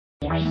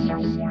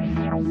Welcome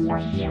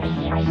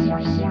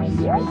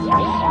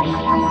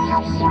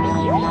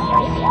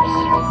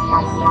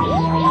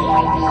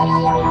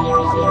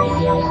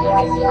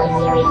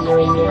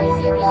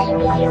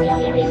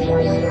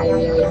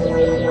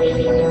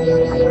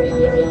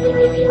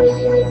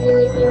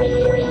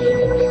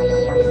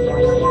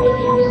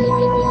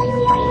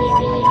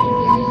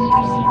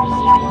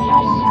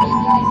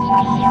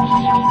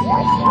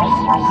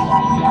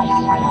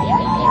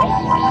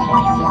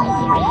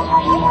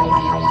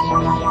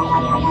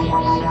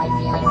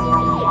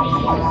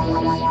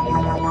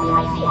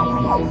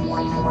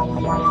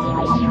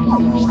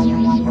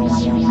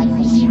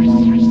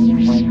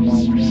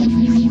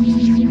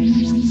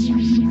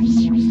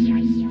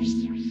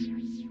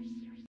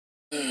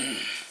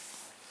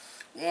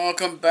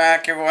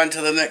back, everyone,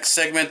 to the next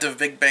segment of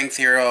Big Bang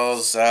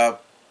Theory's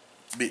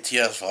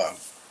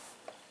BTSvlog.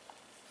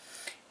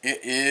 It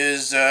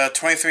is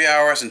 23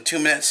 hours and 2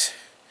 minutes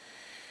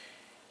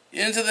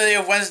into the day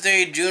of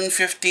Wednesday, June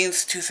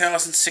 15th,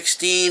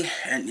 2016,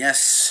 and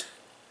yes,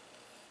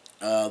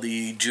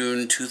 the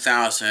June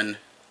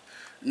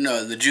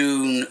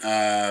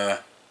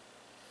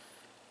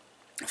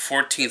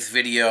 14th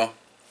video.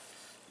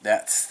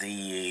 That's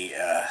the,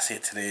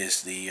 today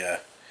is the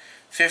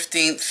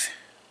 15th.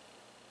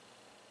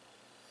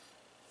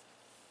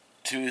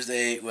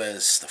 Tuesday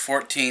was the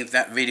 14th.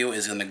 That video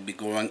is going to be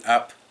going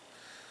up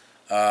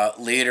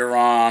later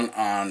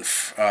on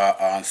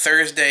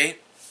Thursday.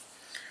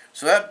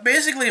 So that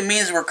basically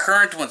means we're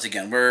current once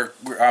again.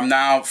 I'm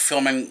now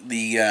filming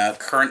the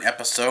current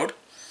episode.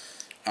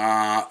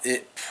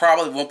 It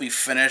probably won't be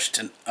finished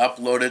and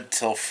uploaded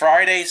till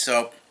Friday.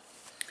 So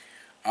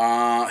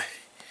we're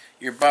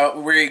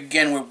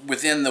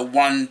within the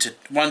 1 to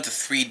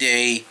 3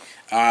 day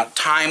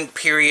time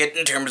period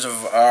in terms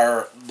of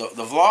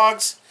the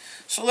vlogs.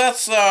 So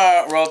that's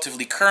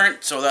relatively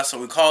current, so that's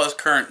what we call as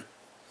current.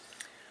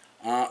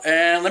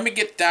 And let me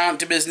get down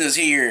to business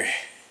here.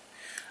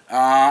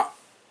 I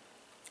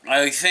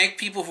thank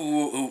people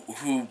who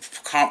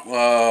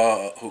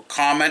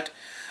comment.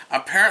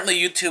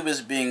 Apparently, YouTube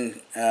is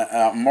being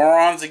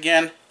morons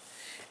again,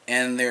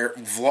 and they're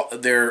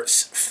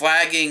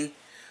flagging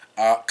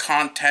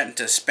content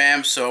to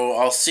spam. So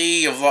I'll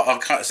see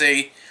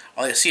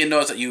I'll see a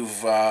notice that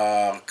you've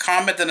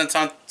commented on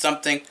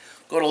something.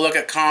 Go to look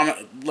at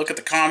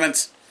the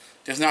comments.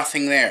 There's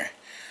nothing there.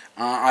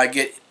 I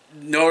get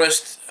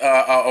noticed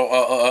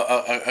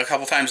a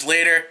couple times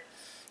later,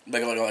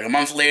 like a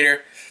month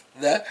later,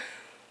 that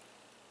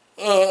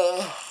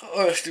a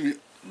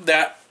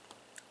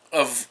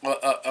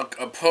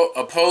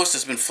post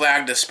has been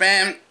flagged as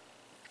spam,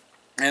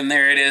 and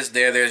there it is.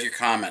 There's your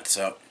comment.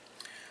 So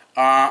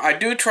I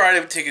do try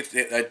to take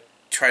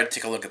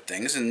a look at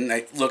things, and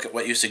I look at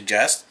what you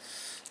suggest.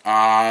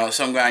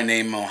 Some guy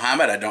named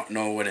Mohammed, I don't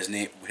know what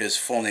his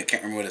full name,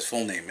 can't remember what his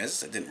full name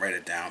is, I didn't write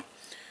it down,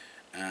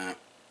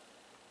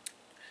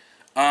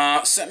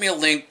 sent me a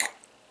link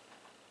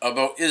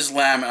about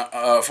Islam,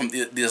 from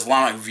the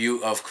Islamic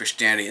view of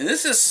Christianity, and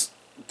this is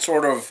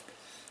sort of,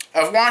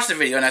 I've watched the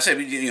video, and I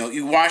said,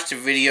 you watch the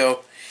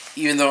video,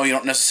 even though you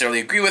don't necessarily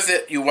agree with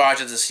it, you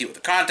watch it to see what the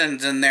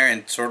content is in there,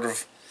 and sort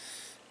of,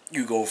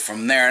 you go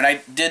from there, and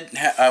I did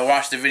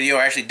watch the video.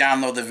 I actually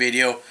downloaded the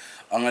video.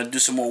 I'm going to do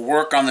some more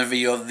work on the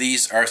video.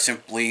 These are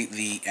simply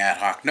the ad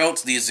hoc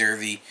notes. These are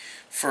the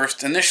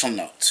first initial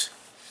notes.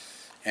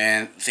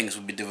 And things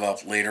will be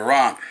developed later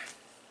on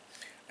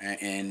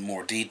in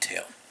more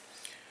detail.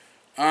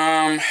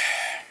 What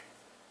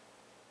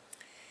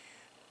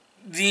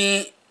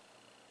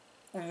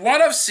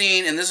I've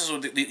seen, and this is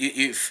what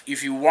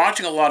if you're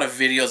watching a lot of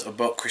videos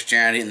about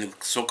Christianity and the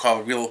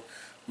so-called real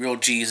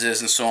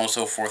Jesus and so on and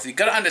so forth, you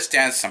got to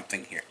understand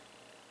something here.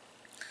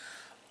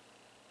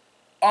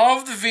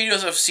 Of the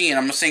videos I've seen,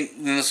 I'm going to say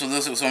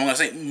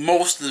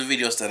most of the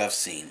videos that I've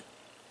seen,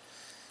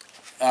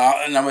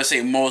 and I'm going to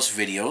say most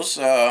videos,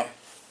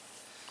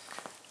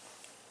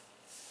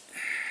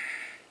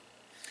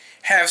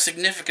 have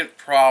significant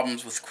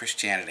problems with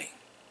Christianity.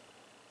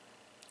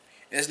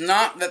 It's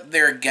not that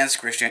they're against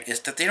Christianity,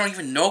 it's that they don't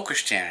even know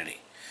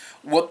Christianity.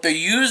 What they're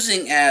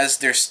using as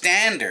their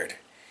standard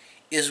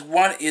is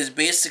what is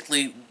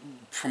basically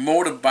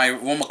promoted by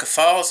Roman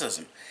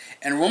Catholicism.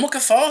 And Roman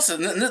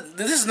Catholicism,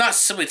 this is not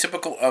simply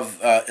typical of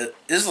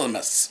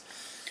Islamists,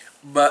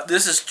 but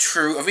this is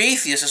true of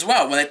atheists as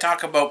well. When they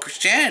talk about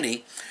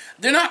Christianity,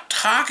 they're not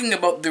talking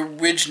about the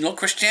original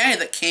Christianity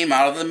that came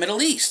out of the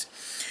Middle East.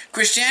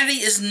 Christianity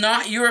is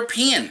not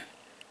European.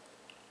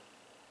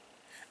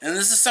 And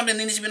this is something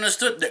that needs to be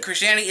understood, that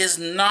Christianity is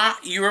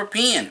not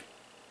European.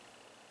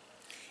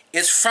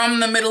 It's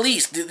from the Middle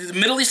East. The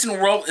Middle Eastern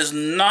world is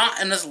not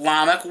an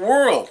Islamic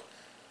world.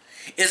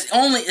 It's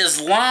only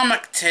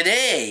Islamic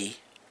today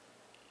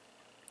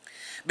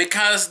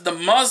because the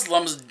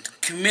Muslims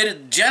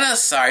committed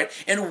genocide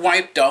and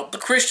wiped out the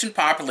Christian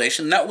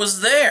population that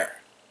was there.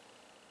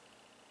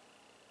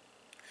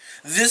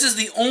 This is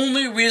the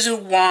only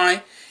reason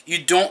why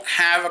you don't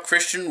have a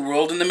Christian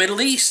world in the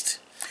Middle East.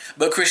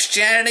 But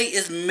Christianity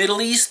is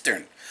Middle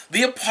Eastern.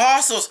 The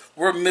apostles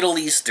were Middle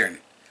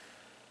Eastern.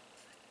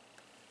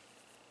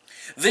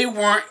 They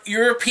weren't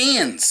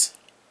Europeans.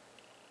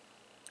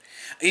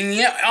 And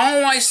yet,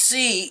 all I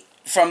see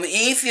from the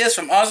atheists,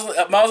 from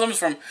Muslims,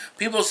 from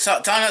people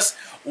telling us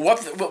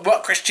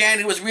what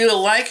Christianity was really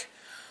like,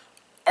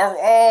 are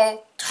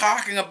all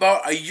talking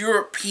about a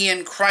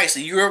European Christ,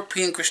 a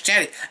European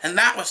Christianity. And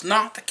that was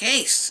not the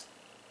case.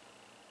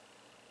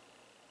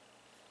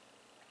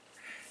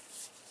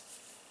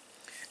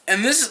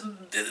 And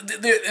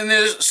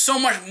there's so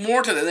much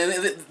more to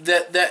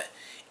that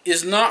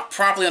is not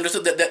properly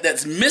understood,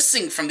 that's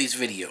missing from these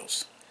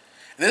videos.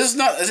 And this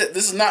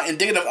is not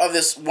indicative of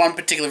this one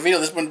particular video.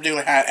 This one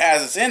particular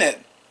has this in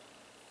it,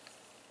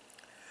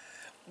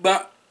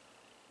 but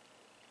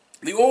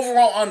the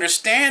overall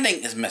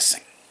understanding is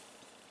missing,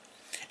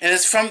 and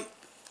it's from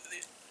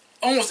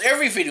almost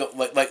every video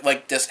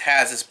like this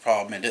has this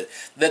problem in it,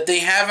 that they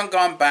haven't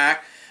gone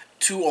back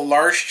to a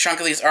large chunk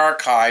of these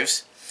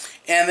archives.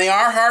 And they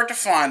are hard to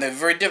find. They're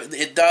very difficult.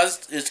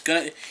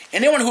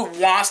 Anyone who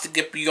wants to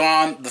get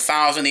beyond the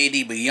 1000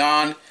 AD,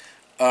 beyond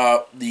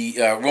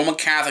the Roman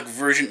Catholic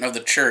version of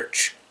the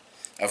Church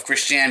of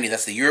Christianity,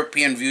 that's the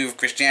European view of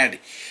Christianity.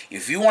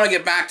 If you want to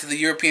get back to the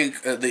European,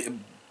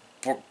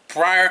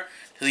 prior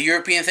to the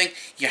European thing,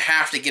 you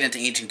have to get into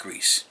ancient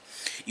Greece.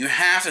 You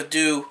have to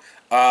do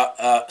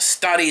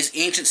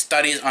ancient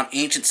studies on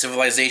ancient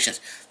civilizations.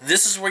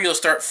 This is where you'll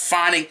start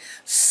finding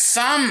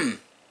some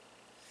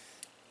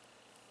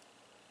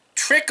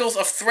trickles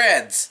of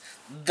threads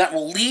that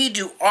will lead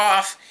you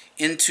off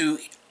into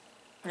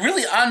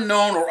really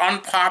unknown or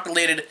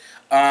unpopulated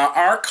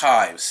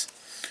archives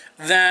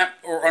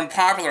or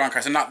unpopular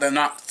archives. They're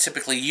not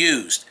typically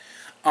used,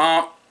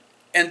 and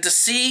to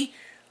see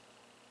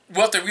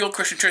what the real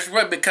Christian church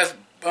was, because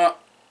a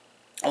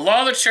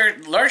lot of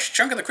the large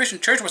chunk of the Christian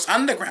church was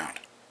underground.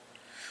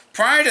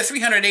 Prior to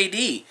 300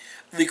 AD,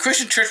 the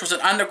Christian church was an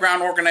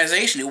underground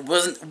organization. It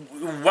wasn't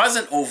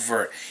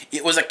overt.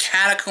 It was a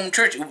catacomb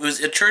church. It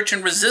was a church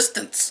in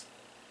resistance,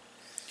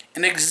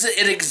 and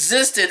it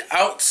existed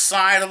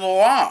outside of the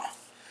law.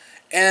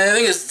 And the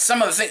thing is,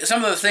 some of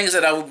the things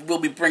that I will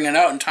be bringing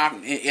out and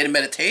talking in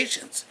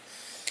meditations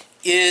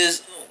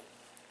is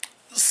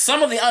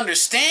some of the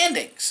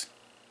understandings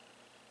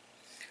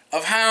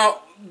of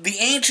how the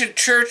ancient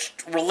church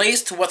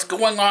relates to what's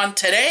going on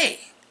today.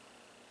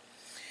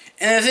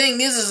 And the thing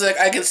is that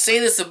I can say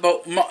this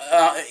about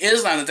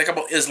Islam, and think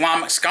about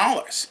Islamic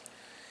scholars.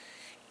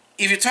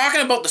 If you're talking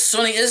about the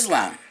Sunni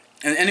Islam,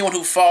 and anyone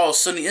who follows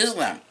Sunni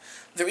Islam,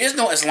 there is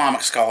no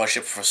Islamic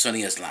scholarship for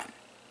Sunni Islam.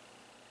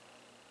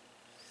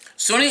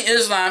 Sunni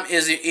Islam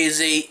is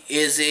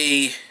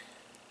a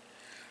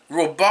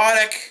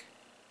robotic,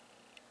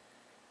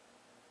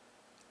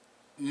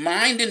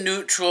 mind and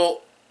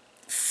neutral,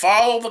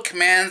 follow the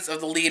commands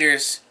of the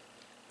leaders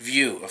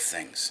view of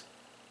things.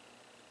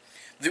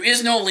 There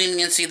is no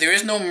leniency, there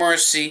is no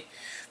mercy,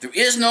 there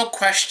is no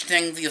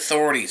questioning the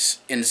authorities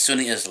in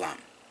Sunni Islam.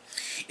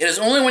 It is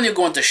only when you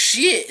go into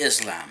Shia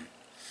Islam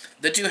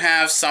that you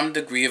have some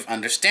degree of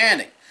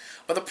understanding.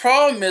 But the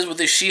problem is with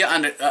the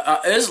Shia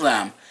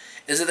Islam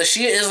is that the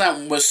Shia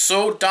Islam was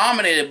so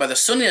dominated by the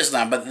Sunni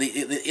Islam, by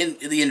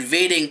the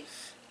invading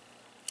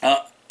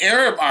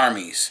Arab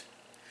armies,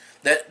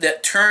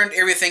 that turned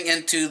everything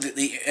into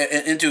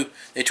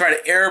they try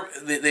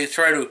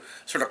to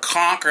sort of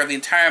conquer the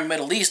entire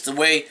Middle East the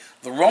way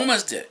the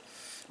Romans did.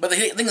 But the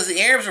thing is,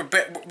 the Arabs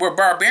were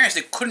barbarians.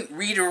 They couldn't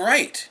read or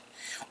write.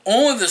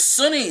 Only the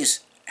Sunnis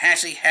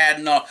actually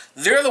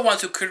they're the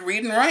ones who could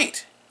read and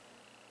write.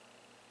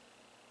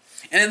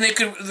 And then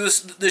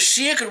the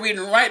Shia could read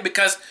and write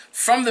because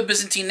from the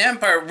Byzantine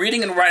Empire,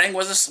 reading and writing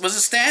was a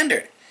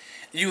standard.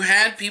 You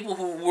had people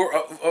who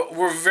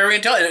were very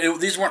intelligent.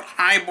 These weren't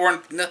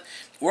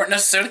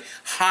necessarily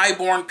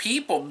highborn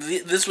people.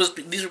 These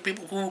were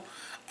people who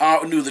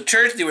knew the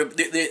church.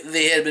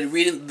 They had been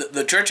reading.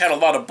 The church had a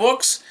lot of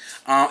books.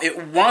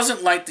 It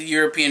wasn't like the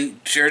European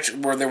church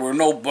where there were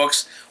no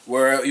books,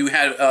 where you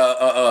had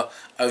a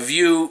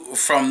view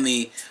from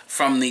the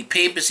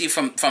papacy,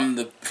 from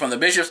the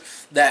bishops,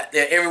 that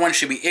everyone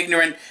should be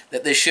ignorant,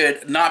 that they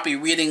should not be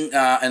reading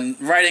and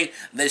writing,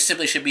 they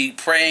simply should be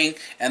praying,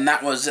 and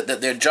that was it, that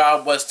their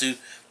job was to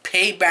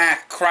pay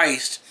back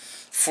Christ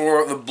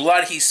for the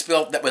blood he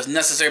spilt that was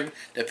necessary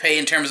to pay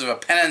in terms of a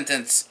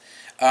penitence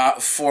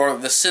for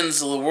the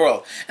sins of the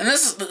world. And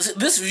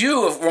this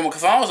view of Roman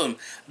Catholicism,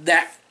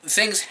 that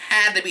things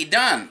had to be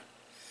done,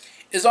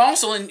 is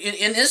also in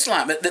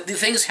Islam. That the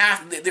things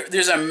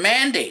there's a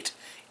mandate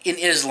in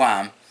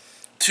Islam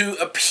to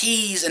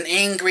appease an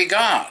angry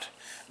God,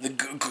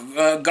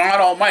 God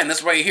Almighty. And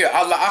that's why you hear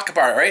Allah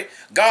Akbar, right?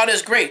 God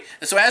is great.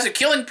 And so as they're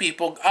killing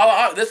people,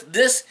 Allah,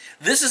 this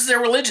is their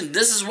religion.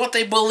 This is what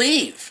they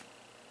believe.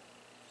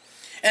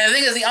 And the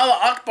thing is, the Allah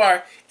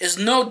Akbar is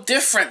no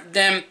different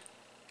than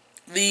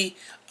the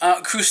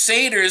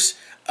Crusaders,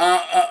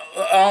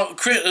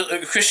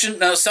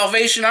 Christian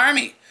Salvation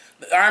Army,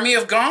 the Army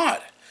of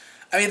God.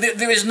 I mean,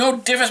 there is no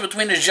difference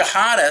between a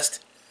jihadist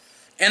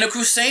and a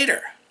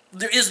crusader.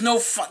 There is no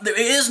difference.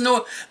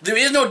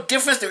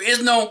 There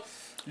is no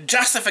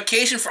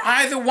justification for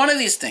either one of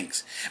these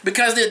things,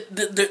 because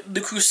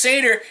the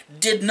Crusader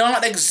did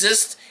not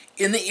exist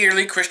in the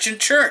early Christian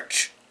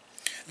church.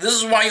 This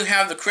is why you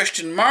have the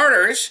Christian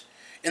martyrs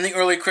in the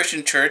early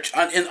Christian church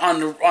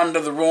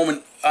under the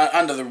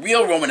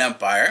real Roman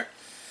Empire,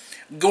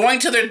 going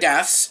to their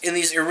deaths in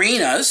these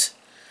arenas,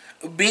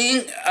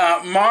 being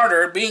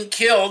martyred, being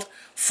killed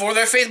for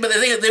their faith, but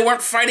they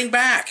weren't fighting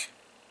back.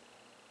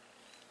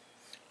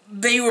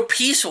 They were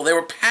peaceful. They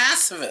were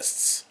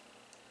pacifists.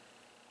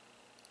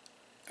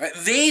 Right?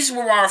 These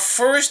were our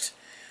first.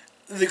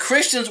 The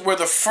Christians were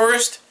the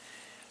first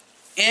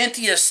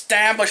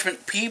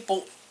anti-establishment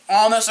people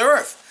on this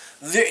earth.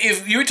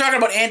 If you're talking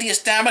about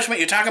anti-establishment,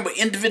 you're talking about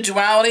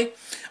individuality,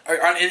 or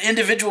an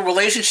individual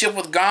relationship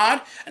with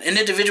God, an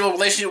individual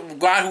relationship with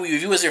God who you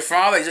view as your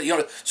father.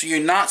 So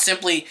you're not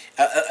simply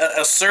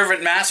a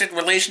servant-master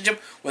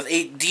relationship with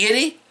a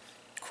deity.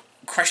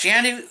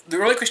 Christianity, the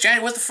early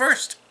Christianity, was the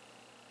first.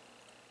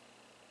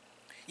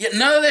 Yet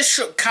none of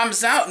this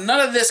comes out. None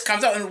of this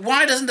comes out. And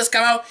why doesn't this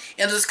come out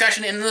in the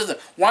discussion in Islam?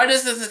 Why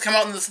doesn't this come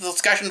out in the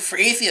discussion for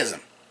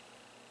atheism?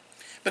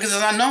 Because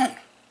it's unknown.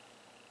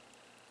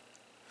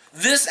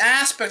 This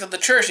aspect of the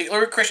church, the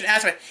early Christian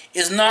aspect,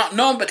 is not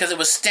known because it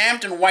was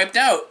stamped and wiped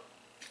out,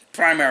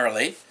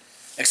 primarily,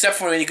 except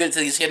for when you go to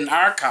these hidden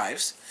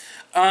archives,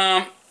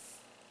 by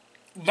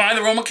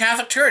the Roman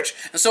Catholic Church.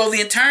 And so the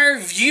entire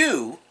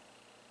view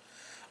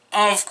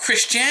of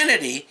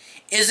Christianity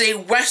is a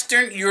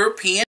Western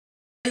European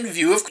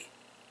view of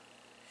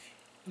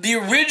the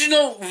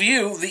original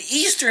view, the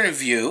Eastern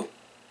view,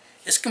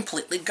 is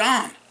completely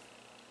gone.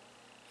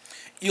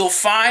 You'll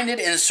find it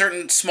in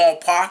certain small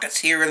pockets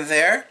here and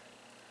there.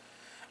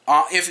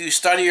 If you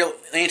study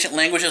ancient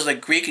languages like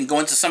Greek and go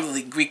into some of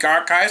the Greek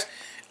archives,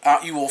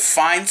 you will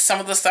find some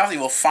of the stuff. You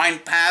will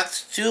find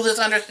paths to this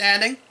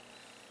understanding,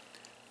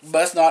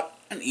 but it's not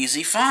an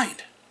easy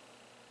find.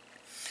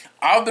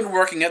 I've been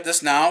working at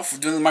this now, for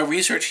doing my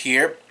research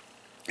here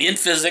in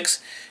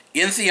physics,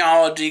 in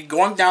theology,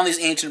 going down these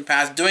ancient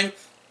paths, doing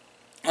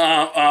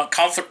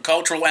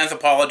cultural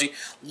anthropology,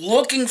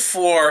 looking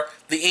for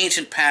the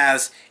ancient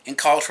paths in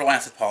cultural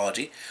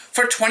anthropology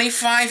for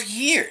 25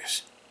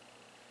 years.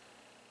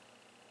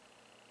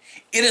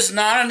 It is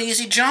not an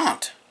easy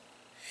jaunt.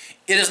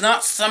 It is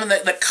not something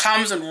that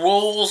comes and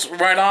rolls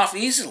right off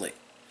easily.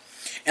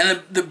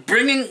 And the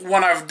bringing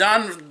what I've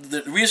done,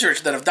 the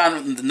research that I've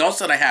done, the notes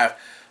that I have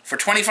for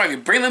 25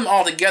 years, bring them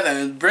all together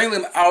and bring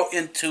them out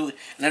into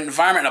an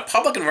environment, a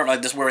public environment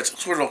like this, where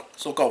it's sort of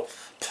so-called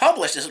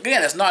published.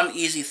 Again, it's not an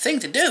easy thing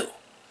to do.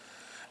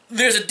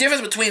 There's a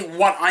difference between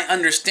what I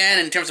understand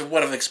in terms of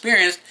what I've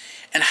experienced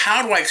and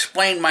how do I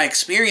explain my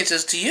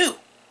experiences to you.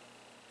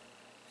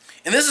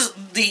 And this is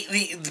the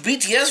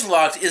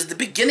BTSvlog is the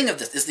beginning of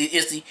this.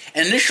 It's the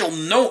initial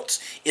notes.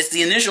 It's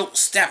the initial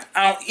step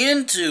out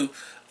into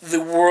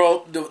the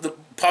world, the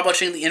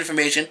publishing the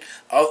information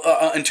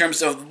in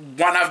terms of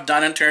what I've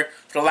done for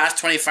the last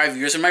 25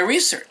 years in my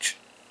research.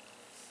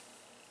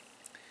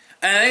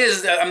 And the thing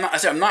is,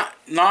 I'm not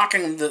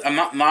knocking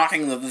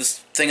this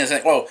thing and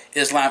saying, "Oh,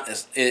 Islam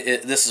is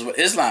this is what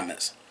Islam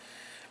is."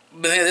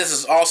 But this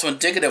is also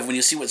indicative when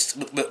you see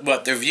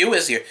what their view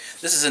is here.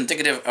 This is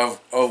indicative of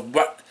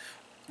what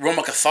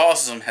Roman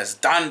Catholicism has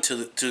done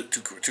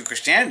to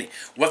Christianity.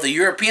 What the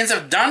Europeans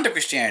have done to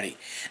Christianity.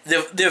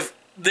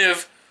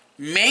 They've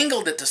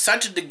mangled it to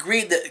such a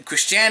degree that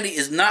Christianity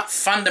is not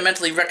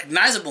fundamentally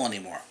recognizable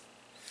anymore.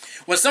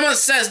 When someone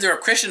says they're a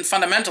Christian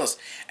fundamentalist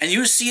and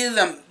you see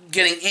them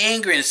getting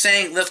angry and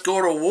saying, "Let's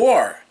go to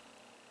war,"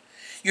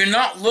 you're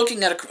not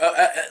looking at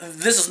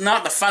this is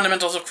not the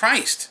fundamentals of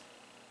Christ.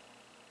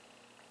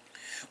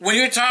 When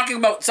you're talking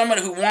about someone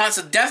who wants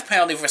a death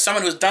penalty for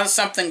someone who's done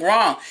something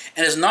wrong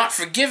and is not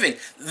forgiving,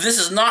 this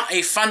is not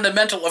a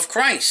fundamental of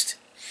Christ.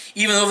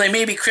 Even though they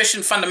may be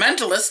Christian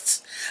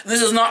fundamentalists,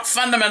 this is not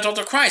fundamental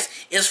to Christ.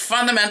 It is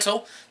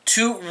fundamental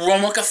to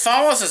Roman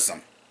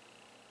Catholicism.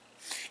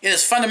 It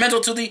is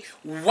fundamental to the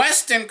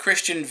Western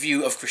Christian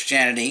view of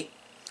Christianity,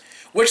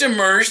 which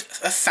emerged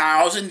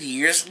 1,000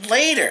 years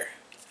later.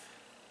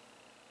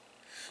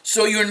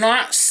 So you're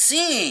not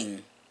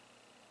seeing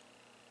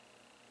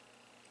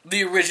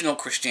the original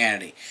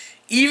Christianity.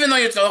 Even though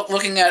you're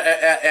looking at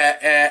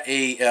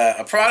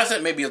a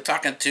Protestant, maybe you're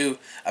talking to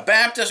a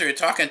Baptist or you're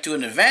talking to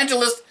an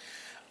evangelist,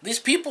 these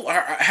people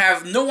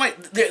have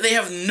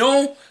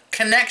no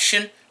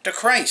connection to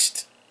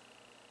Christ.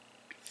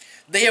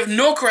 They have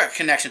no correct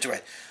connection to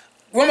Christ.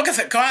 Roman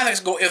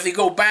Catholics if they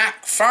go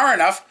back far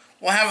enough,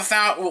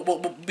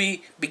 will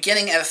be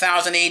beginning at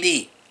 1000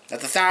 AD, at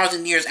the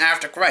 1,000 years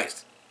after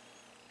Christ.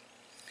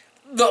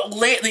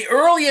 The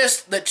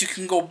earliest that you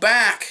can go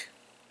back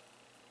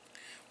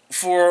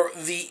for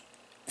the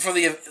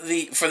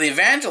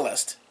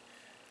evangelist,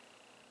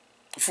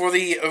 for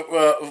the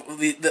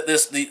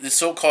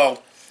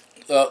so-called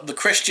the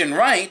Christian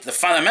right, the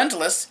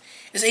fundamentalists,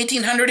 is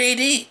 1800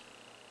 AD.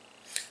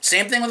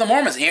 Same thing with the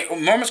Mormons.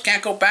 Mormons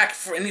can't go back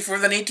for any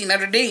further than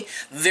 1800 AD.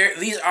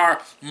 These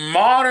are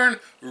modern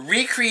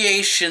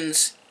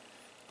recreations,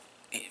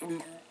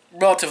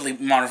 relatively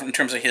modern in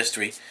terms of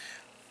history,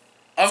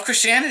 of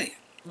Christianity.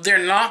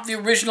 They're not the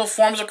original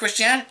forms of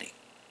Christianity.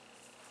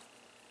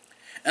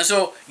 And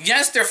so,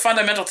 yes, they're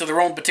fundamental to their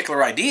own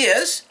particular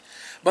ideas,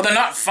 but they're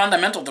not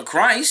fundamental to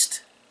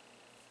Christ.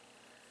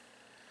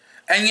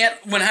 And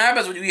yet, what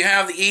happens when you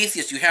have the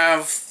atheists, you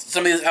have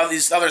some of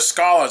these other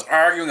scholars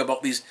arguing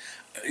about these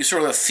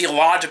sort of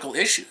theological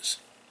issues.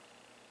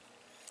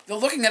 They're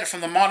looking at it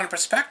from the modern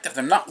perspective.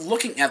 They're not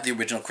looking at the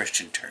original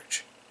Christian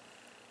church.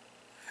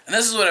 And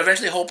this is what I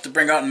eventually hope to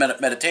bring out in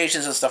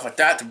meditations and stuff like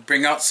that, to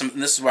bring out some,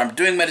 and this is why I'm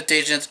doing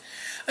meditations,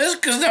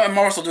 because I'm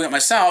also doing it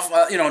myself,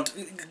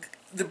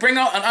 to bring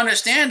out an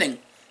understanding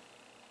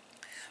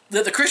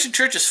that the Christian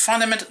church is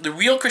the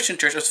real Christian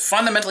church is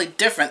fundamentally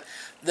different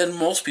than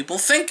most people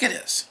think it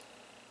is.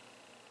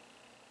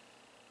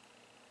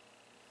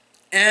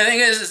 And the thing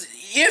is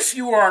if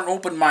you are an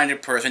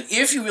open-minded person,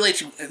 if you relate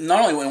to,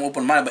 not only an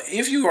open-minded, but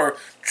if you are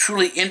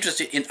truly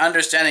interested in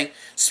understanding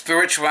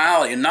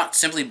spirituality and not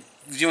simply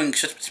viewing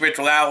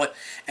spirituality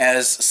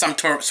as some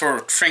sort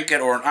of trinket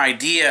or an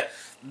idea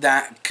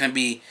that can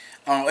be,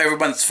 oh,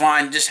 everyone's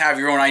fine, just have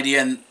your own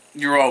idea and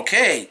you're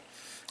okay.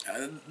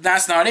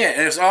 That's not it.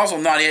 And it's also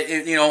not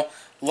it,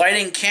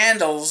 lighting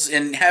candles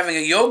and having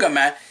a yoga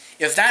mat.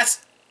 If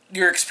that's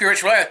your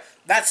spirituality,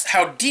 that's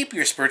how deep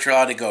your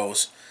spirituality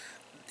goes.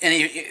 And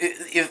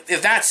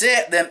if that's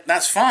it, then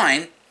that's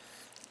fine.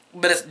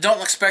 But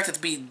don't expect it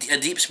to be a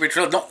deep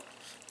spirituality.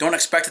 Don't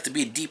expect it to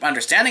be a deep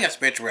understanding of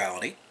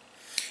spirituality.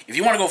 If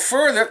you want to go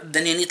further,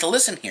 then you need to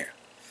listen here.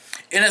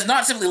 And it's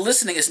not simply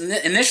listening, it's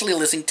initially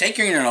listening,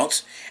 taking your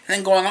notes, and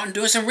then going out and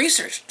doing some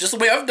research. Just the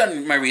way I've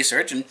done my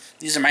research, and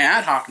these are my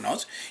ad hoc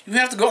notes, you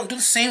have to go out and do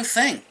the same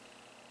thing.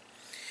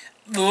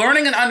 The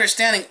learning and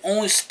understanding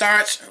only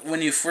starts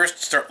when you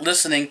first start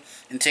listening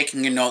and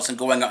taking your notes and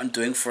going out and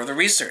doing further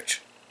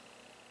research.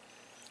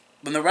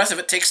 But the rest of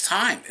it takes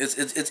time.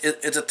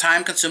 It's a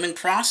time-consuming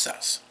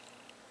process.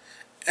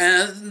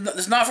 And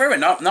it's not for everyone.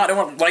 Not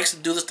everyone likes to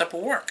do this type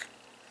of work.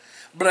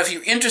 But if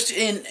you're interested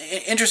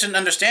in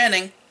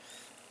understanding,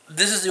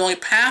 this is the only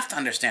path to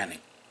understanding.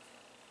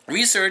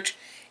 Research,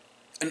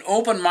 an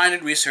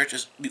open-minded research,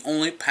 is the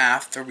only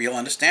path to real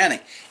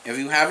understanding. If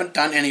you haven't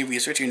done any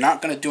research, you're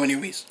not going to do any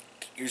research.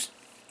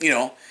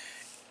 You're,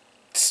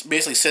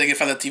 basically sitting in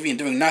front of the TV and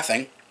doing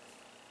nothing,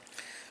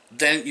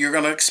 then you're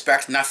going to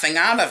expect nothing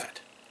out of it.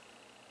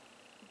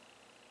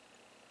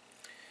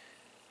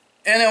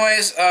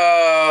 Anyways,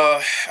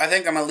 I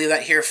think I'm going to leave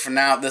that here for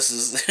now. This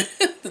is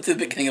the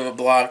beginning of a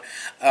blog.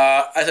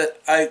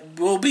 I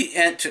will be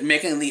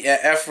making the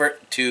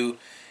effort to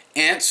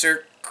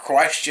answer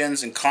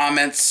questions and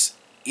comments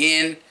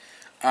in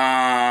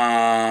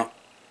the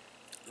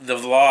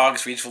vlogs,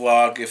 for each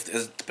vlog,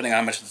 depending on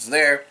how much is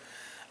there.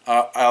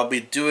 I'll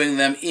be doing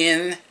them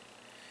in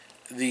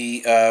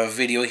the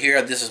video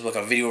here. This is like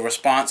a video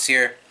response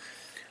here.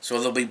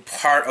 So they'll be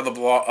part of the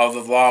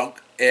vlog,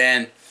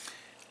 and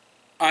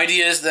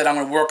ideas that I'm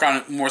going to work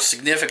on more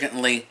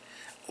significantly,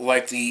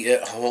 like the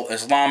whole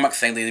Islamic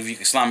thing, the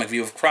Islamic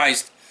view of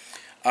Christ.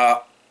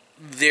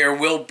 There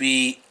will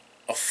be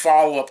a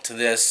follow-up to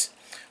this,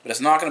 but it's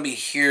not going to be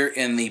here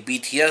in the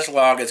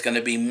BTSvlog. It's going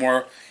to be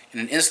more in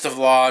an Insta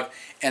vlog,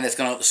 and it's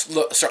going to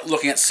start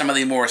looking at some of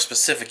the more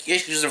specific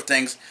issues of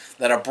things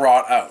that are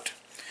brought out.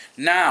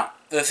 Now,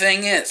 the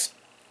thing is,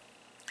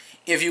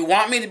 if you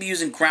want me to be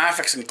using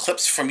graphics and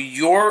clips from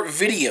your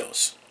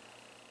videos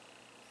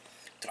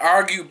to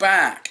argue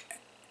back,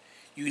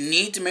 you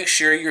need to make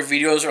sure your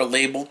videos are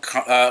labeled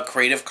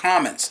Creative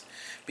Commons,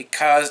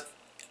 because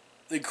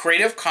the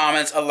Creative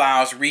Commons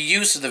allows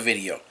reuse of the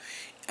video.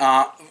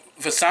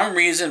 For some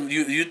reason,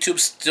 YouTube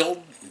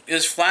still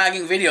is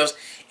flagging videos.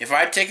 If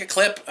I take a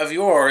clip of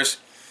yours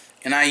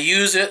and I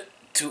use it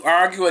to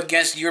argue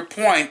against your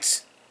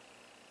points,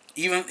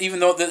 even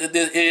though it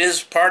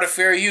is part of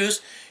fair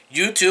use,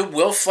 YouTube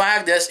will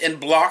flag this and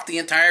block the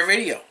entire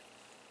video.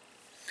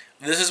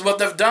 This is what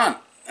they've done.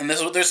 And this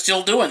is what they're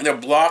still doing. They're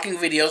blocking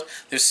videos.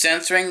 They're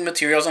censoring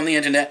materials on the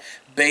internet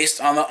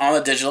based on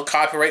the Digital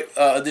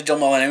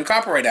Millennium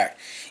Copyright Act.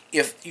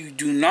 If you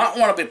do not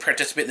want to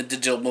participate in the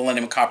Digital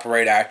Millennium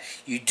Copyright Act,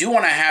 you do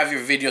want to have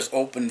your videos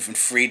open and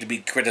free to be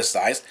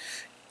criticized.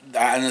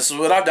 And this is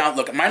what I've done.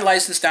 Look at my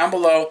license down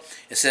below.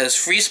 It says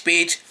free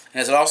speech,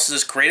 and it also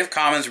says Creative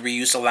Commons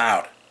reuse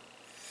allowed.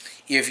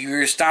 If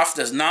your stuff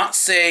does not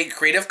say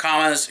Creative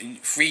Commons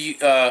free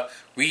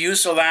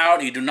reuse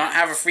allowed, you do not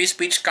have a free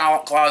speech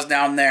clause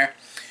down there,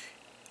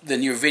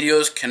 then your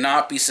videos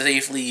cannot be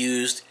safely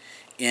used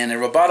in a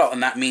rebuttal,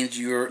 and that means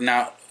your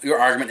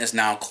argument is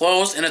now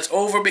closed and it's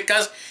over,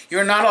 because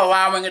you're not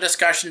allowing a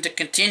discussion to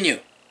continue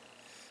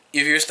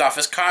if your stuff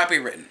is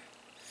copywritten.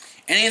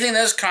 Anything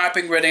that is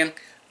copywritten,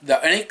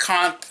 any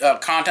content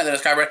that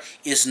is copyrighted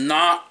is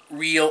not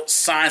real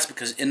science,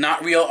 because it's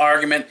not real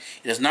argument,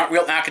 it is not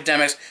real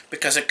academics,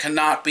 because it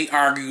cannot be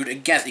argued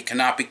against, it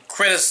cannot be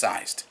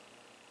criticized.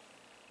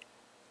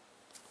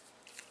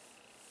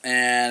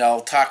 And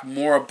I'll talk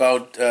more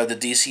about the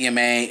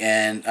DCMA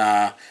and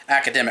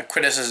academic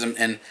criticism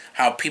and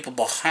how people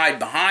hide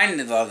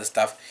behind all this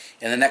stuff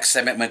in the next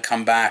segment when I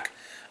come back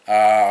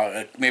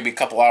Maybe a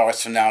couple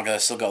hours from now, because I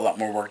still got a lot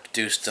more work to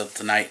do still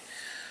tonight.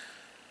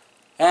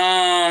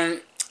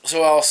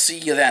 So I'll see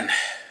you then.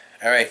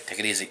 Alright, take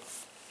it easy.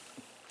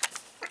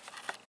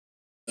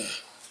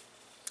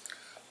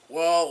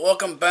 Well,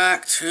 welcome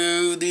back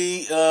to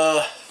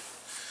the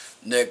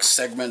next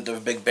segment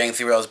of Big Bang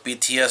Theory's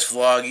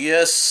BTSvlog.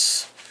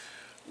 Yes,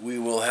 we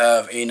will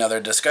have another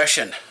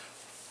discussion.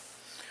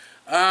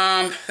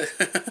 We're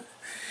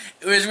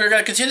going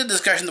to continue the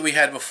discussion that we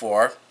had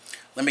before.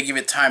 Let me give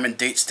you time and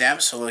date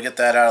stamps so we'll get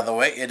that out of the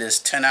way. It is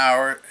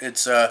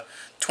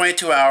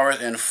 22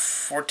 hours and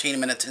 14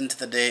 minutes into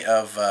the day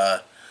of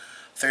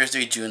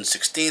Thursday, June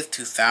 16th,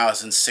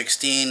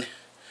 2016.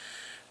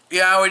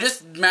 Yeah, we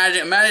just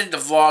managed the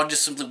vlog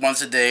just simply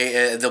once a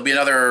day. There'll be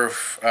another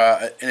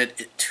to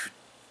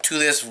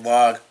this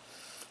vlog.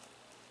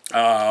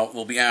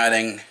 We'll be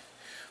adding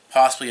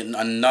possibly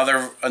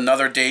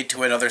another day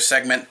to another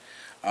segment.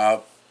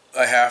 I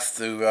have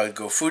to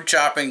go food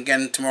shopping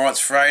again tomorrow. It's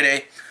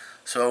Friday,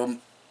 so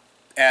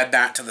add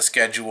that to the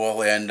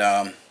schedule, and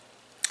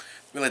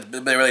it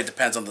really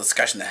depends on the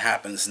discussion that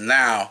happens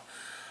now.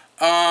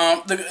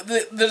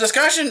 The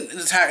discussion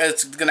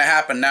that's going to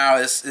happen now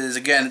is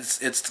again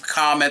it's the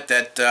comment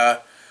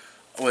that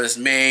was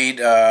made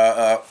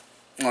on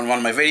one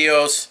of my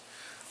videos,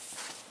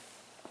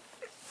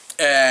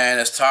 and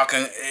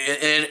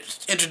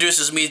it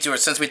introduces me to, or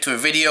sends me to a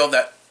video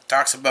that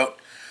talks about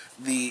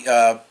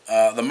the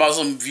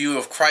Muslim view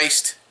of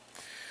Christ.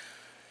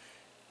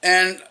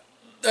 And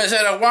as I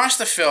said, I watched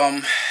the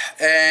film,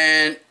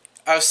 and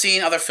I've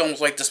seen other films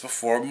like this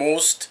before.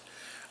 Most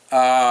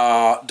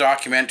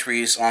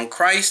documentaries on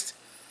Christ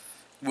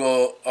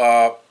will,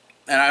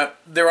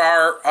 there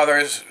are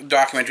other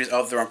documentaries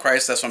out there on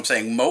Christ. That's what I'm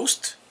saying.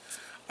 Most.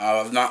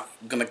 I'm not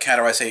going to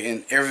categorize say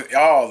in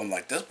all of them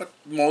like this, but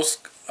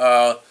most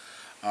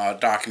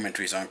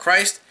documentaries on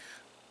Christ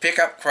pick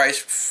up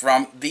Christ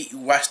from the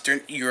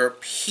Western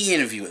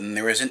European view, and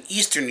there is an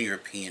Eastern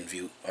European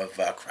view of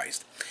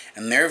Christ,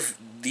 and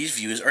these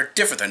views are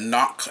different.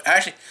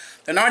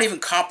 They're not even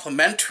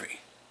complementary.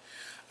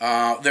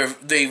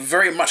 They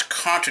very much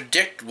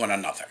contradict one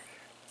another.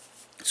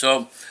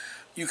 So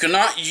you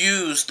cannot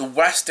use the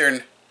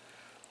Western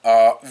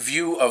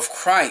view of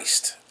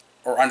Christ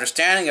or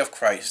understanding of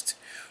Christ,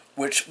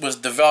 which was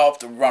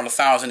developed around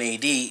 1000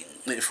 AD,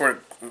 before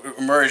it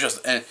emerges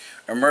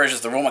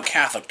the Roman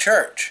Catholic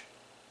Church.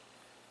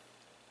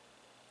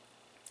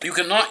 You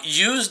cannot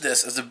use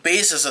this as a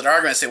basis of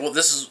argument and say, well,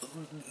 this is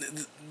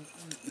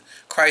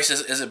Christ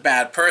is a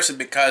bad person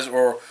because,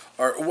 or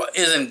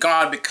isn't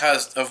God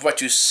because of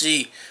what you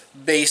see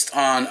based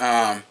on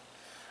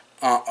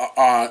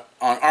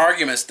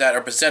arguments that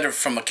are presented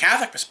from a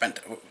Catholic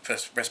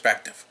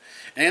perspective.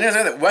 And it is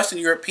that Western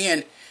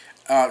European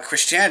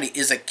Christianity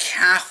is a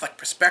Catholic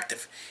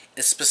perspective.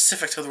 It's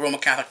specific to the Roman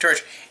Catholic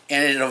Church,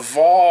 and it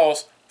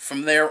evolves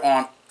from there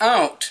on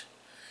out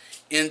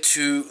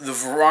into the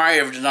variety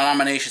of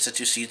denominations that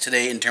you see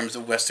today in terms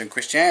of Western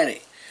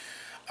Christianity.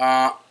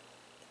 And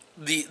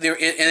the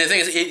thing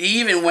is, it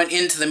even went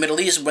into the Middle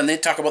East when they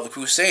talk about the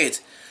Crusades.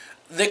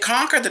 They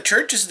conquered the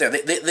churches there.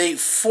 They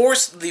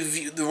forced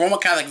the Roman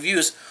Catholic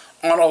views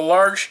on a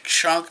large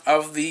chunk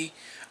of the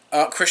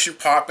Christian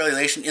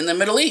population in the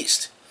Middle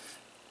East.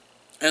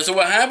 And so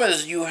what happens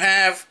is you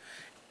have,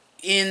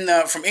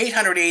 from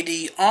 800 AD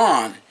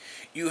on,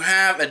 you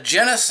have a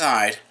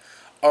genocide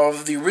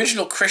of the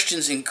original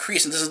Christians in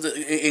Greece, and this is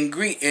in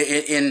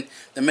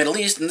the Middle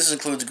East, and this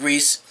includes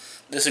Greece,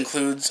 this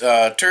includes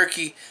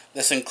Turkey,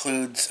 this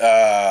includes,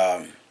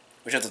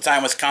 which at the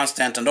time was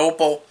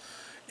Constantinople.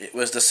 It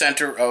was the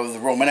center of the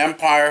Roman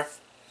Empire.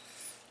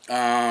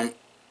 It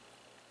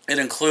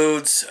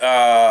includes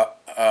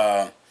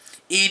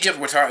Egypt.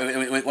 We're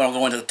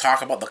going to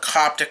talk about the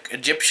Coptic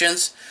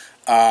Egyptians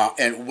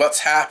and what's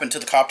happened to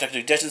the Coptic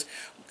Egyptians.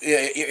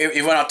 If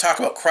you want to talk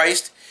about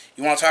Christ,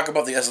 you want to talk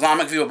about the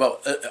Islamic view,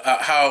 about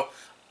I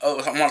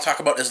want to talk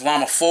about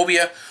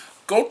Islamophobia,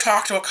 go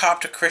talk to a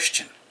Coptic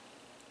Christian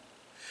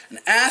and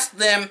ask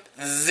them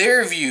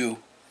their view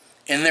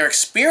and their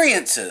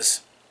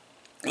experiences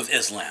with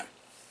Islam.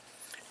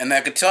 And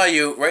I can tell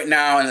you right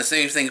now, and the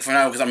same thing for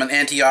now, because I'm an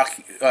Antioch,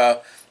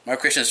 my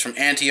Christian is from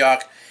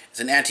Antioch. It's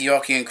an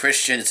Antiochian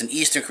Christian. It's an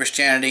Eastern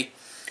Christianity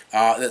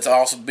that's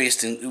also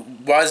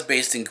was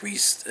based in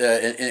Greece.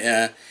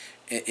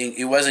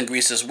 It was in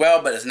Greece as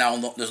well, but it's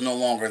there's no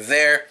longer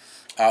there.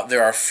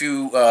 There are a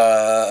few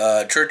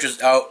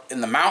churches out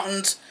in the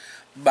mountains,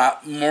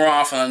 but more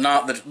often than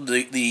not,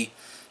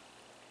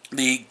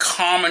 the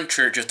common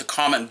churches, the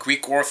common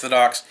Greek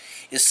Orthodox,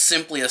 is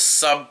simply a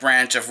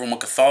sub-branch of Roman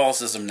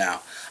Catholicism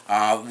now.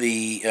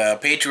 The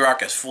Patriarch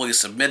has fully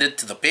submitted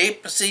to the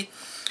papacy,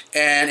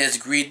 and has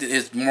agreed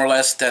is more or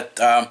less that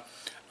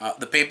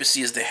the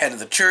papacy is the head of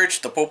the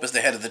church, the Pope is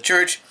the head of the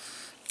church,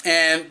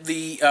 and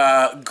the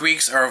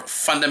Greeks are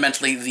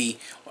fundamentally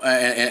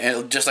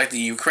just like the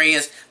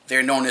Ukrainians,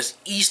 they're known as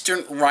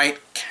Eastern Rite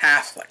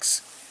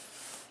Catholics.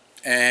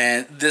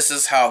 And this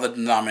is how the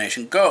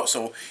denomination goes.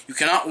 So you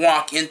cannot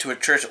walk into a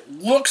church that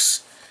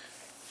looks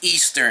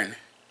Eastern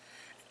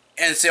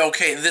and say,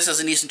 okay, this is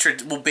an Eastern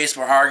Church, we'll base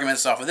our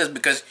arguments off of this,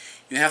 because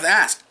you have to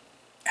ask,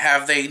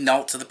 have they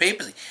knelt to the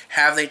papacy?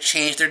 Have they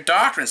changed their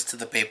doctrines to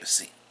the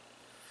papacy?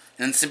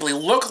 And simply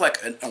look like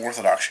an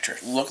Orthodox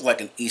church, look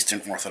like an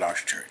Eastern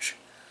Orthodox church.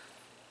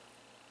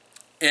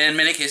 And in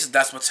many cases,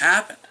 that's what's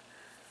happened.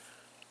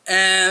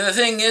 And the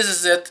thing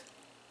is that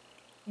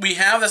we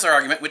have this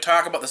argument, we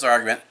talk about this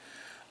argument,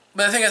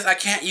 but the thing is, I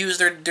can't use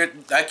their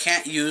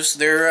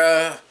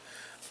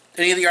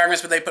any of the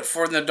arguments that they put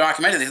forward in the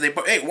documentary. They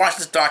put, hey, watch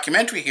this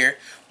documentary here,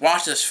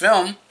 watch this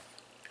film.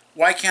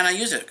 Why can't I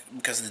use it?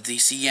 Because of the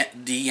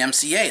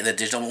DMCA, the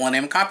Digital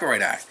Millennium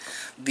Copyright Act.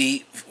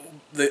 The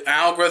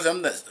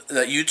algorithm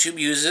that YouTube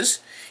uses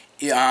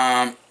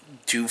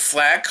to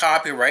flag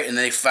copyright, and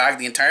they flag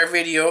the entire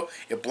video.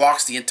 It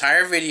blocks the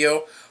entire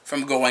video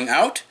from going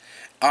out.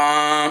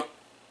 And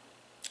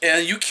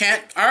you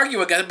can't argue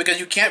against it because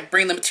you can't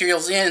bring the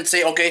materials in and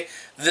say, okay,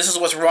 this is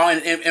what's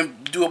wrong,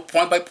 and do a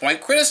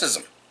point-by-point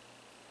criticism.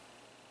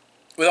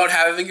 Without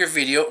having your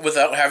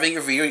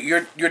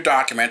your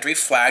documentary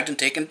flagged and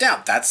taken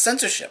down. That's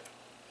censorship.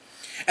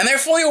 And they're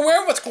fully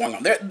aware of what's going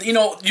on.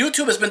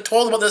 YouTube has been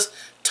told about this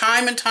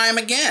time and time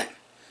again.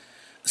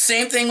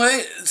 Same thing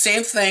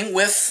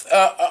with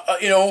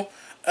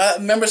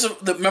members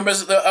of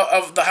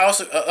the House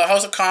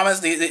of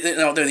Commons.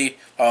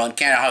 Well, in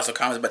Canada, House of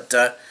Commons, but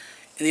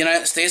in the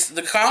United States,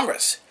 the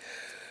Congress.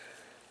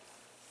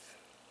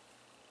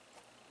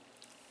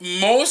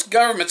 Most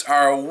governments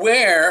are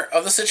aware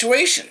of the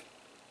situation.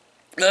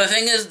 The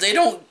thing is, they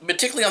don't,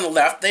 particularly on the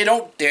left, they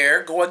don't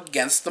dare go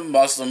against the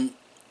Muslim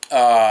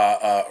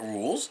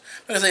rules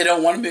because they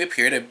don't want to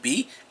appear to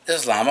be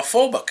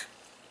Islamophobic.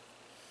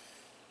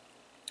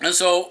 And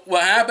so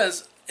what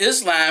happens,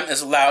 Islam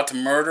is allowed to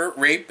murder,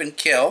 rape, and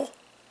kill,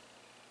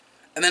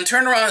 and then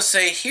turn around and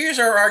say, here's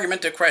our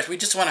argument to Christ. We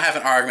just want to have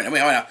an argument,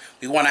 and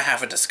we want to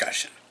have a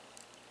discussion.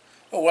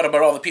 Well, what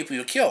about all the people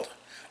you killed?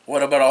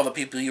 What about all the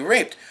people you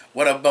raped?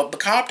 What about the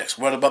Coptics?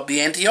 What about the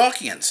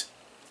Antiochians?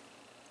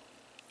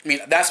 I mean,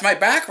 that's my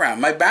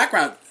background. My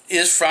background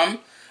is from,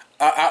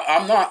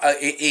 I'm not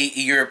a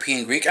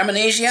European Greek. I'm an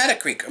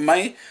Asiatic Greek.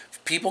 My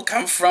people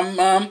come from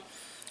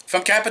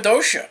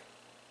Cappadocia,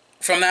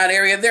 from that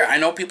area there. I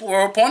know people who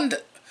are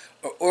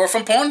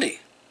from Pondi.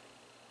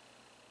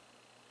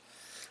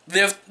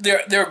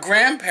 Their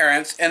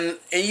grandparents and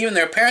even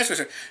their parents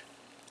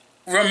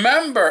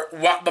remember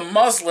what the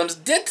Muslims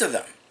did to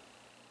them.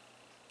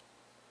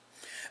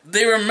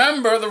 They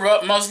remember the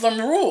Muslim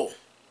rule.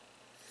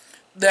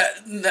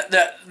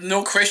 That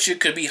no Christian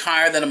could be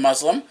higher than a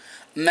Muslim.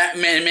 And that,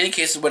 in many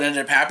cases, what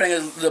ended up happening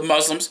is the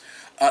Muslims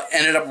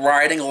ended up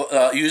riding,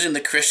 using the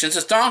Christians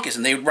as donkeys,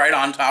 and they would ride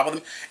on top of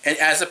them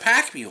as a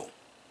pack mule.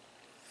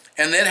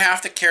 And they'd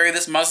have to carry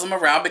this Muslim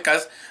around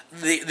because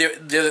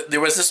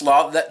there was this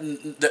law that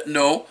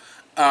no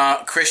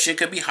Christian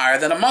could be higher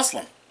than a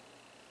Muslim.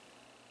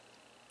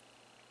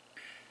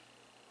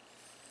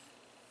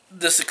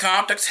 The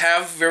Coptics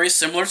have very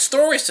similar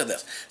stories to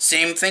this.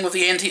 Same thing with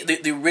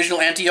the original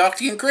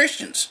Antiochian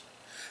Christians.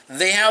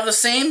 They have the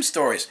same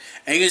stories.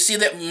 And you can see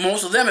that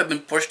most of them have been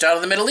pushed out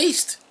of the Middle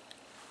East.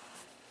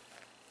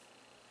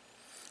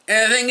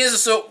 And the thing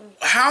is, so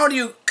how do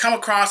you come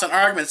across an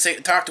argument,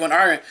 talk to an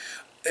argument,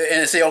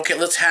 and say, okay,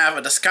 let's have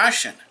a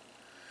discussion,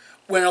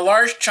 when a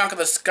large chunk of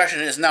the discussion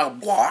is now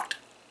blocked,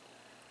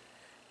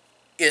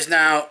 is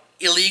now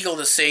illegal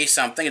to say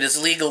something, it is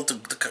illegal to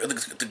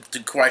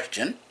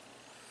question,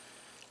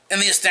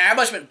 and the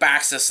establishment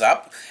backs this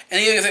up,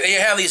 and you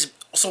have these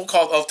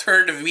so-called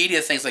alternative media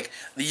things like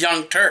the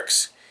Young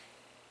Turks.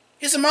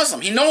 He's a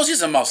Muslim. He knows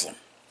he's a Muslim.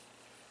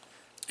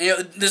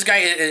 This guy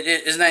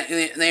is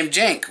named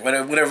Cenk,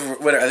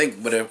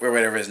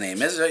 whatever his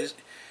name is.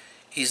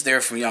 He's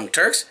there from Young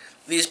Turks.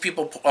 These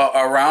people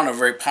around are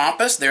very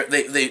pompous.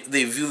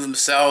 They view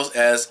themselves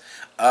as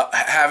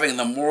having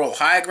the moral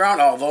high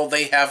ground, although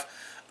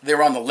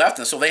they're on the left,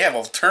 and so they have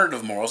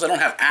alternative morals. They don't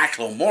have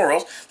actual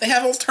morals. They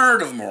have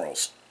alternative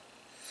morals.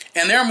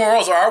 And their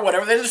morals are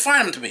whatever they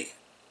define them to be.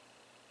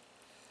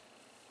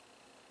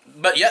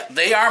 But yet,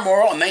 they are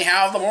moral, and they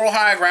have the moral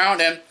high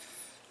ground, and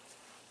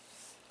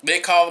they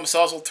call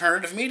themselves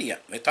alternative media.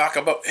 They talk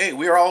about, hey,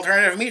 we are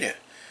alternative media.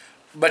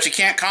 But you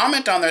can't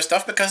comment on their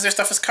stuff because their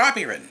stuff is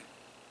copywritten.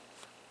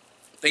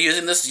 They're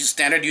using this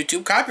standard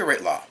YouTube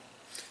copyright law,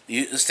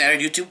 the standard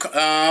YouTube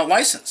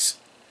license.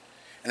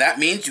 And that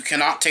means you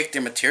cannot take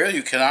their material,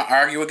 you cannot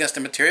argue against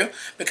the material,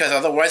 because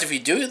otherwise, if you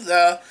do,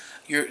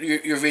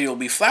 your video will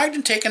be flagged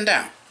and taken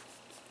down.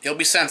 It'll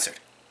be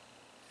censored.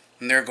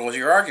 And there goes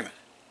your argument.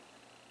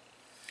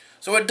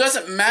 So it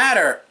doesn't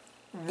matter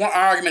what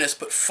argument is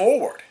put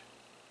forward,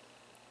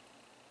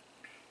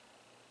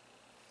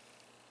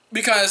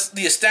 because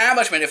the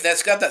establishment, if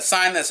that's got that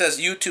sign that says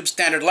YouTube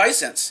standard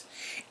license,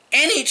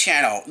 any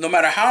channel, no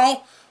matter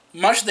how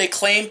much they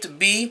claim to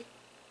be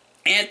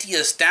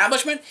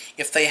anti-establishment,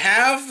 if they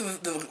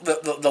have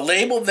the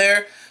label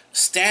there,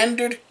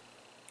 standard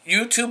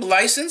YouTube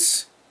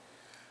license,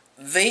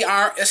 They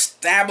are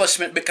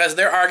establishment because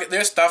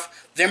their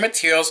stuff, their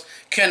materials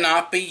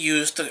cannot be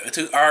used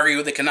to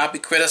argue. They cannot be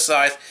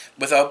criticized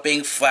without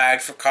being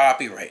flagged for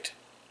copyright.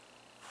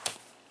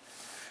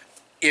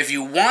 If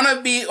you want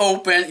to be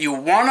open, you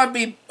want to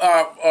be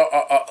part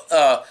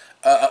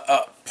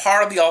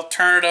of the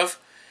alternative,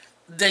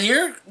 then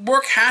your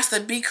work has to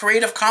be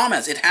Creative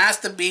Commons. It has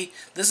to be,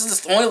 this is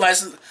the only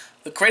license,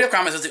 the Creative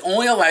Commons is the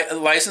only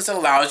license that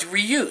allows you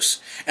reuse.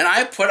 And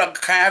I put a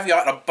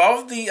caveat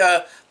above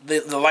the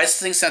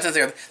licensing sentence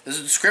there. The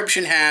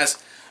description has,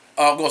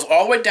 goes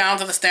all the way down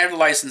to the standard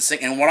licensing.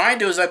 And what I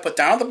do is I put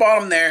down at the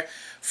bottom there,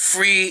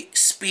 free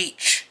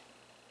speech.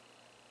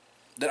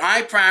 That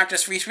I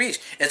practice free speech.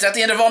 It's at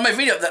the end of all my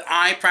videos that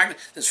I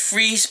practice. There's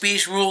free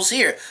speech rules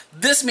here.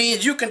 This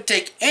means you can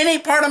take any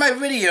part of my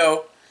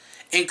video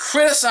and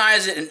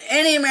criticize it in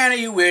any manner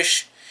you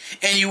wish,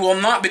 and you will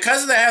not,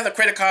 because they have the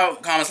Creative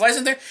Commons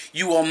license there,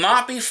 you will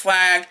not be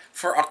flagged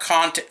for a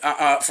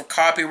for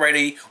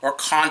copyright or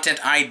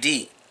content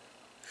ID.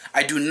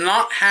 I do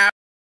not have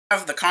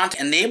the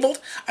content enabled.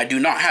 I do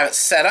not have it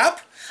set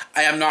up.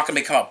 I am not going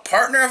to become a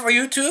partner for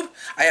YouTube.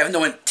 I have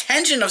no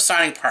intention of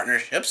signing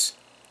partnerships,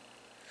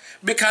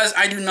 because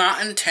I do not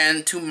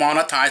intend to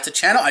monetize the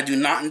channel. I do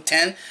not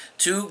intend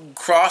to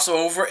cross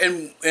over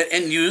and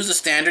use the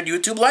standard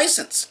YouTube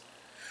license,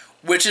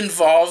 which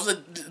involves the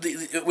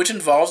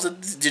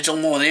Digital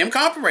Millennium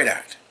Copyright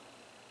Act,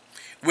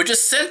 which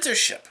is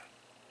censorship.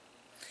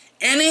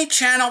 Any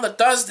channel that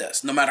does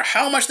this, no matter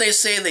how much they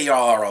say they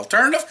are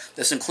alternative,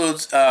 this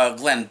includes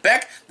Glenn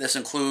Beck, this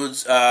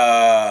includes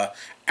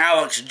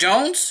Alex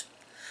Jones,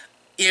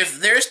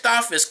 if their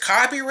stuff is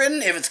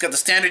copywritten, if it's got the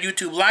standard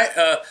YouTube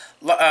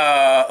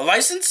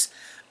license,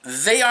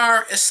 they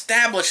are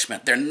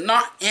establishment. They're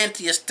not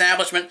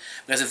anti-establishment,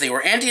 because if they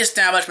were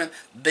anti-establishment,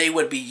 they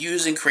would be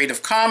using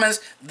Creative Commons.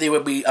 They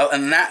would be,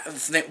 and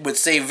that would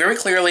say very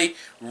clearly,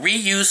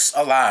 reuse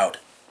allowed.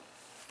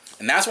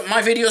 And that's what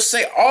my videos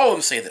say. All of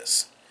them say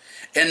this.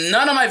 And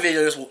none of my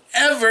videos will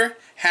ever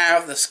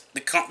have that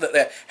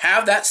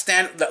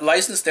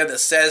license there that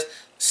says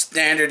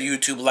standard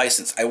YouTube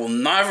license. I will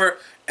never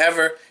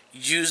ever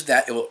use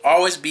that. It will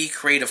always be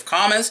Creative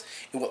Commons.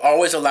 It will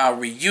always allow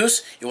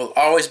reuse. It will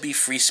always be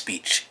free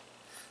speech.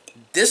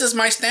 This is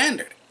my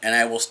standard, and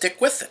I will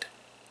stick with it.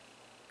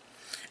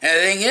 And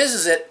the thing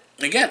is that,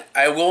 again,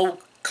 I will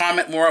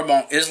comment more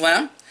about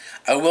Islam.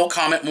 I will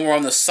comment more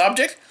on the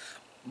subject,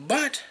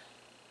 but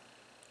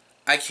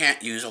I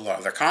can't use a lot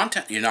of their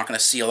content. You're not going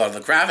to see a lot of the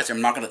graphics.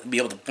 I'm not going to be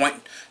able to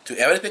point to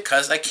evidence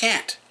because I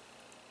can't.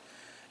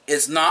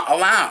 It's not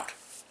allowed.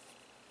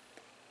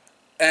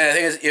 And the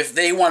thing is, if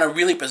they want to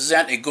really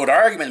present a good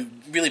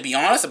argument, really be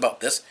honest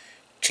about this,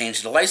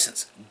 change the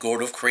license. Go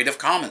to Creative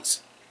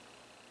Commons.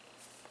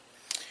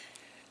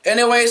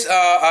 Anyways,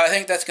 I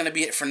think that's going to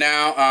be it for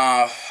now.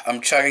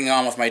 I'm chugging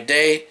on with my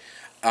day.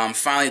 I'm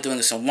finally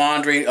doing some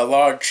laundry. A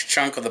large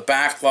chunk of the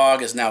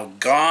backlog is now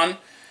gone.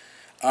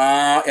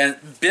 And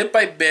bit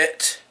by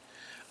bit,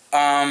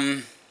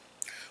 working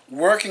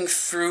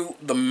through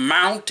the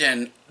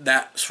mountain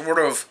that sort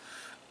of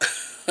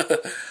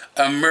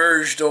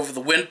emerged over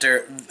the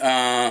winter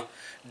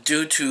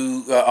due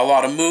to a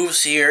lot of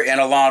moves here and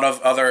a lot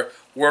of other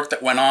work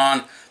that went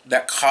on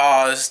that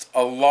caused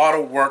a lot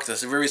of work to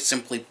very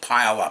simply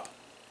pile up.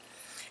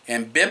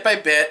 And bit by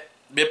bit,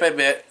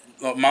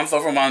 month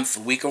over month,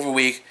 week over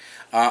week,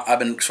 I've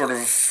been sort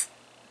of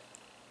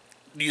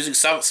using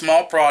some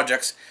small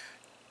projects,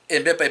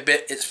 and bit by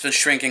bit it's been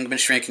shrinking,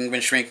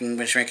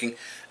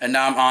 and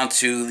now I'm on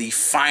to the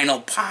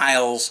final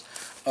piles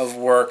of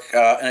work,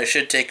 and it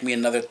should take me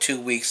another 2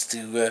 weeks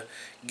to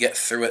get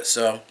through it.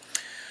 So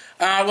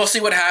we'll see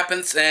what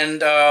happens.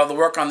 And the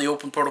work on the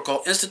Open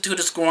Protocol Institute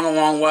is going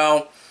along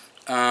well.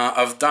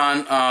 I've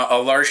done a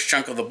large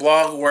chunk of the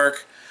blog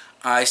work.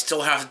 I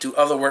still have to do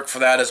other work for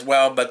that as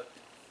well, but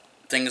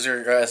things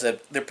are, as I said,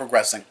 they're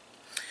progressing.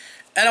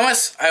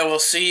 Anyways, I will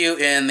see you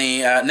in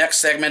the next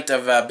segment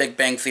of Big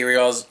Bang Theory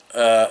RL's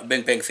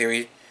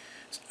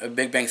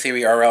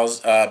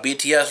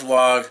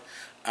BTSvlog.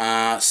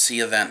 See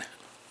you then.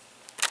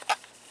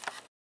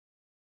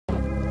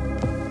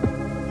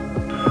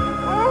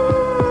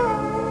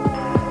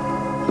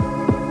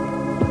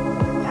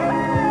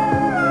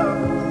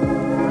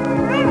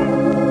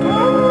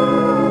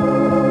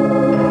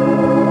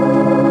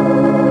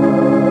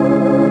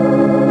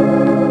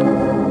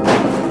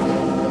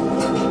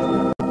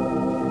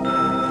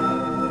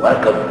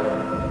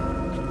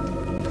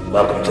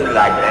 Welcome to the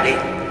library,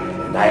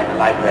 and I am the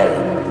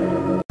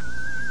librarian.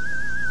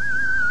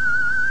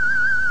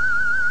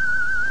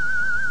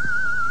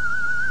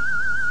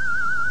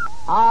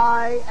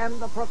 I am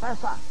the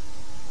professor.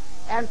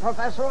 And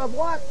professor of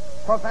what?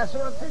 Professor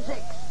of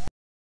physics.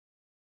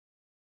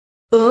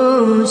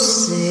 Oh,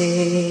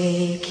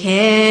 say,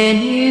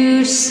 can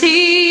you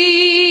see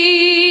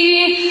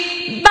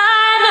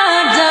by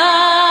the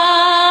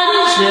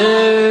dawn's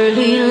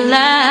early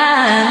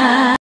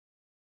light?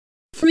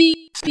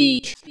 Free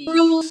speech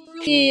rules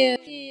here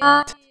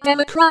at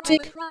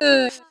Democratic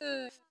Earth.